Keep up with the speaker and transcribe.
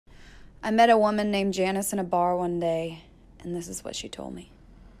I met a woman named Janice in a bar one day, and this is what she told me.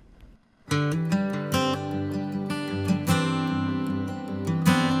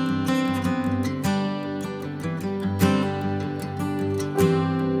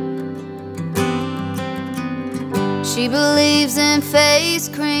 She believes in face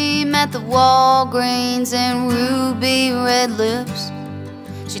cream at the Walgreens and ruby red lips.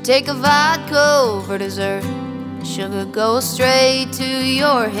 She take a vodka for dessert, sugar goes straight to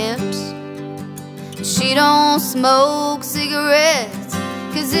your hips. She don't smoke cigarettes,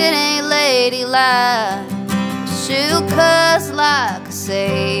 cause it ain't ladylike. She'll cuss like a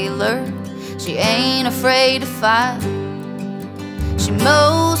sailor, she ain't afraid to fight. She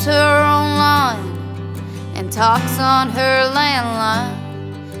mows her own lawn and talks on her landline.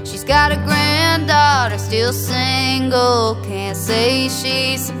 She's got a granddaughter, still single, can't say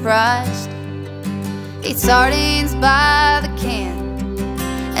she's surprised. Eats sardines by the can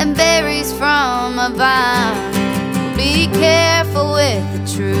and berries from a vine. Be careful with the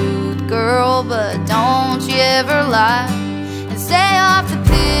truth, girl, but don't you ever lie. And stay off the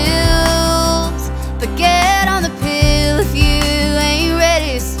pills, but get on the pill if you ain't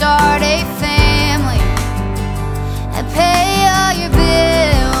ready to start a family and pay all your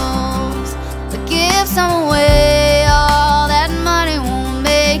bills. But give some away, all that money won't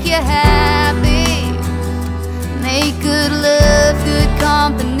make you happy. Make good love, good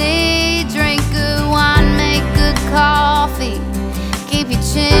company, drink good wine, make good coffee. Keep your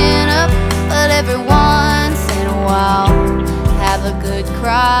chin up, but every once in a while have a good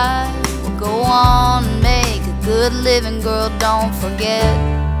cry. We'll go on and make a good living, girl, don't forget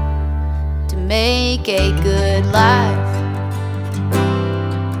to make a good life.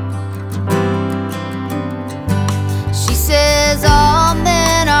 She says all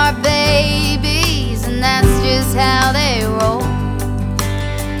men are babies, and that's just how they roll.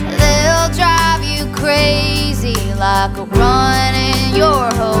 They'll drive you crazy like a run in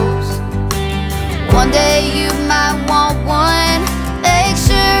your hose. One day you might want one, make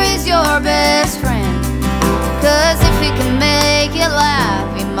sure he's your best friend. Cause if he can make you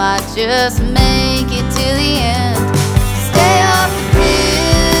laugh, he might just make it to the end. Stay off the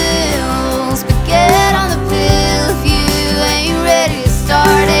pills, but get on the pill if you ain't ready to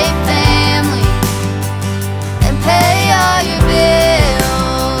start a family and pay all your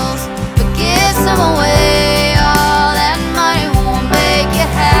bills. But give some away, all that money won't make you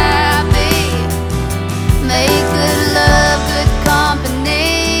happy. Make good love, good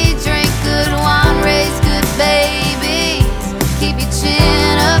company, drink good wine, raise good babies. Keep your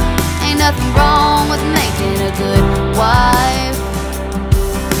chin up, ain't nothing wrong with making a good wife.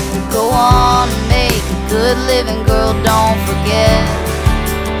 Go on and make a good living, girl, don't forget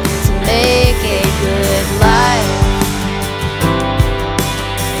to make a good life.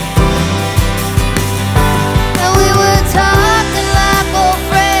 And we were talking like old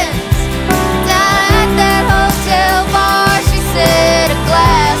friends down at that hotel bar. She said a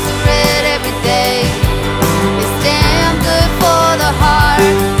glass of red every day is damn good for the heart.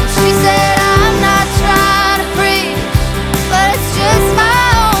 And she said I'm not trying to preach, but it's just my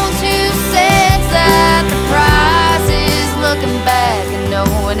own 2 cents that the price is looking back and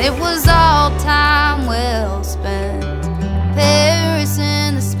knowing it was all time well spent. Paris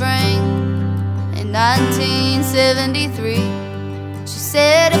in the spring in 1973. She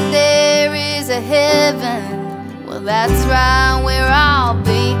said if there is a heaven, well that's right where I'll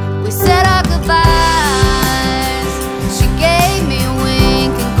be. We said our goodbyes, she gave me a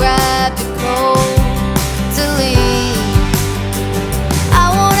wink and grabbed a coat to leave. I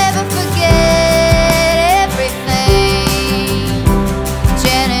won't ever forget everything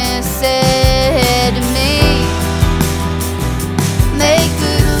Janice said to me. Make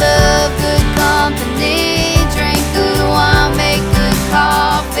good love, good company, drink good wine, make good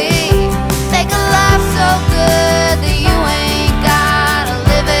coffee. Make a life so good that you ain't gotta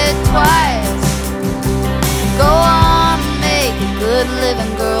live it twice. Go on and make a good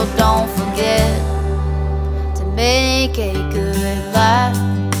living, girl, don't forget to make a good life.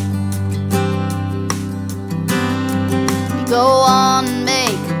 Go on and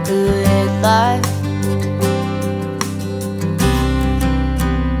make a good life.